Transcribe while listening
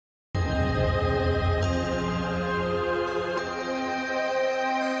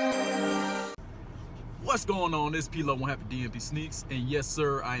What's going on? This P-Lo won't have a DMP Sneakz, and yes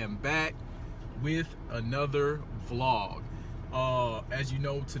sir, I am back with another vlog. As you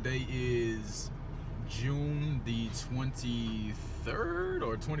know, today is June the 23rd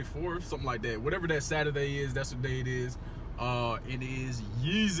or 24th, something like that. Whatever that Saturday is, that's what day it is. It is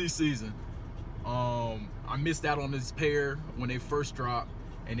Yeezy season. I missed out on this pair when they first dropped,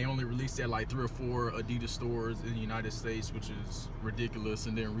 and they only released at like 3 or 4 Adidas stores in the United States, which is ridiculous,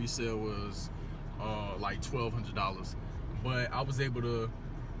 and then resale was like $1,200. But I was able to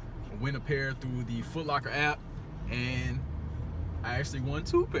win a pair through the Foot Locker app, and I actually won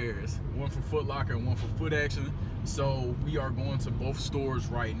 2 pairs, one for Foot Locker and one for Foot Action. So we are going to both stores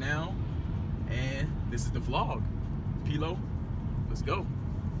right now, and this is the vlog. P-Lo, let's go.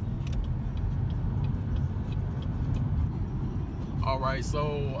 All right,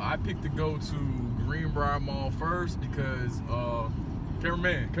 so I picked to go to Greenbrier Mall first because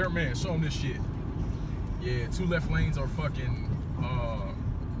cameraman, show them this shit. Yeah, 2 left lanes are fucking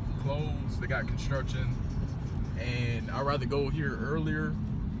closed. They got construction, and I'd rather go here earlier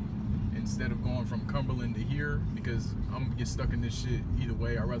instead of going from Cumberland to here, because I'm gonna get stuck in this shit either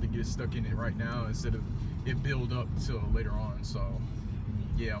way. I'd rather get stuck in it right now instead of it build up till later on. So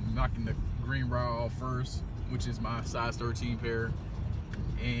yeah, I'm knocking the Greenbrier off first, which is my size 13 pair,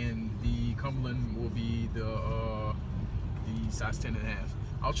 and the Cumberland will be the size 10 and a half.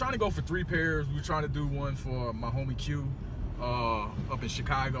 I was trying to go for 3 pairs. We were trying to do one for my homie Q up in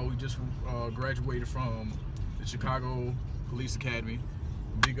Chicago. We just graduated from the Chicago Police Academy.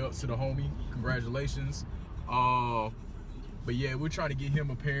 Big ups to the homie, congratulations. But yeah, we're trying to get him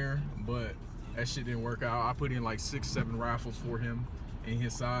a pair, but that shit didn't work out. I put in like 6, 7 raffles for him in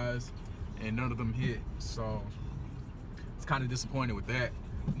his size, and none of them hit, so it's kind of disappointed with that.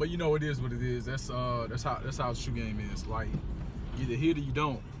 But you know, it is what it is. That's how the shoe game is. Like, either hit or you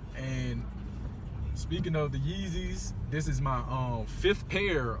don't. And speaking of the Yeezys, this is my 5th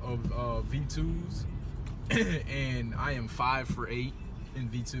pair of V2s, and I am 5 for 8 in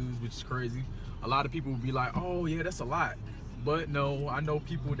V2s, which is crazy. A lot of people will be like, "Oh yeah, that's a lot," but no, I know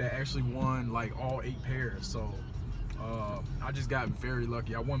people that actually won like all 8 pairs. So I just got very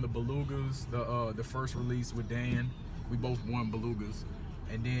lucky. I won the Belugas, the first release with Dan. We both won Belugas,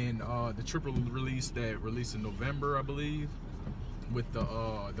 and then the triple release that released in November, I believe, with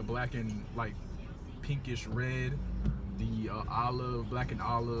the black and like pinkish red, the olive, black and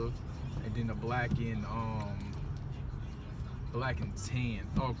olive, and then the black and tan,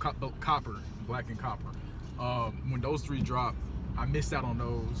 copper, black and copper. When those 3 dropped, I missed out on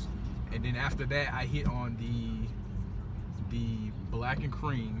those, and then after that I hit on the black and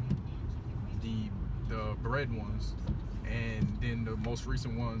cream, the bread ones, and then the most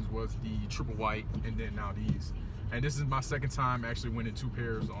recent ones was the triple white, and then now these. And this is my 2nd time actually winning 2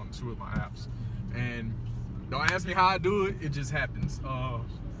 pairs on 2 of my apps. And don't ask me how I do it, it just happens.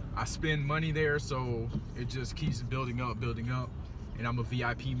 I spend money there, so it just keeps building up, and I'm a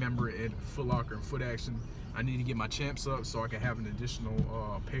VIP member at Foot Locker and Foot Action. I need to get my champs up so I can have an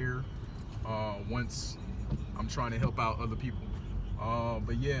additional pair once I'm trying to help out other people.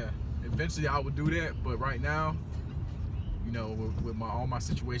 But yeah, eventually I will do that, but right now, you know, with all my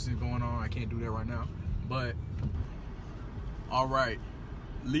situations going on, I can't do that right now. But all right,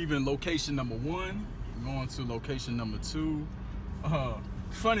 leaving location number 1, going to location number 2.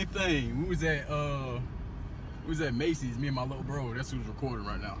 Funny thing, we was at Macy's, me and my little bro. That's who's recording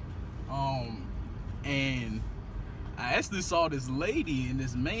right now. And I actually saw this lady and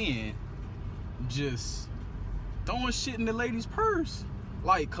this man just throwing shit in the lady's purse,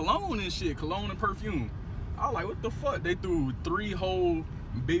 like cologne and shit, cologne and perfume. I was like, what the fuck? They threw 3 whole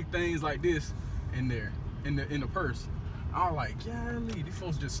big things like this in there, in the purse. I was like, golly, these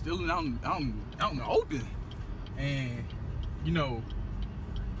folks just stealing out in the open. And you know,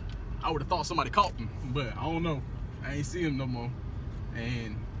 I would have thought somebody caught them, but I don't know. I ain't see them no more,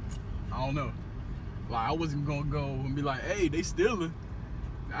 and I don't know. Like, I wasn't gonna go and be like, hey, they stealing.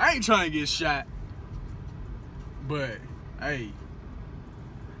 I ain't trying to get shot, but hey,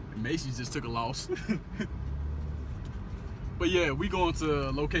 Macy's just took a loss. But yeah, we going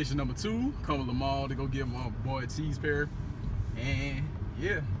to location number 2, Cumberland Mall, to go get my boy T's pair, and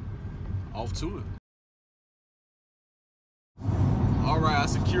yeah, off to it. All right, I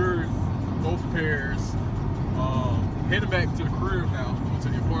secured both pairs. Heading back to the crib now, to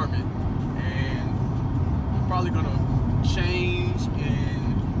the apartment, and I'm probably gonna change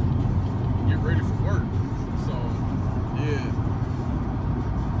and get ready for work. So yeah,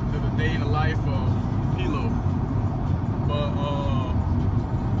 another day in the life of P-Lo. But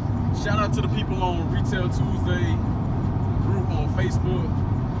shout out to the people on Retail Tuesday group on Facebook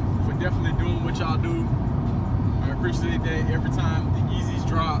for definitely doing what y'all do. I appreciate that every time the Yeezys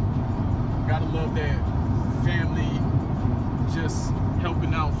drop. Gotta love that family just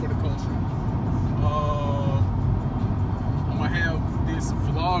helping out for the culture. I'm gonna have this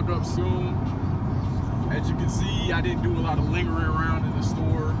vlog up soon. As you can see, I didn't do a lot of lingering around in the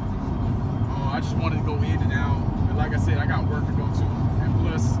store. I just wanted to go in and out. But like I said, I got work to go to. And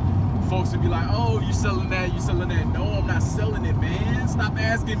plus, folks would be like, oh, you selling that, you selling that. No, I'm not selling it, man. Stop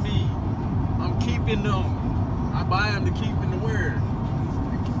asking me. I'm keeping them. I buy them to keep and to wear.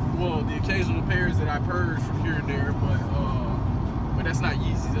 Well, the occasional pairs that I purge from here and there, but that's not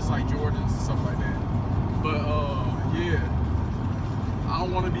Yeezy. That's like Jordans and stuff like that. But yeah, I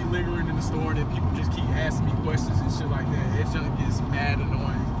don't want to be lingering in the store and then people just keep asking me questions and shit like that. It just gets mad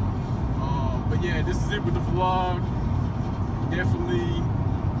annoying. But yeah, this is it with the vlog. Definitely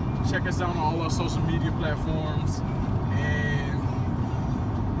check us out on all our social media platforms and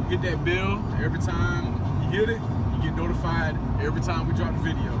hit that bell every time you hit it. You get notified every time we drop a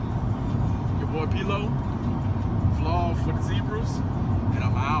video. Your boy Pilo, vlog for the zebras, and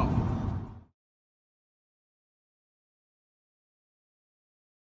I'm out.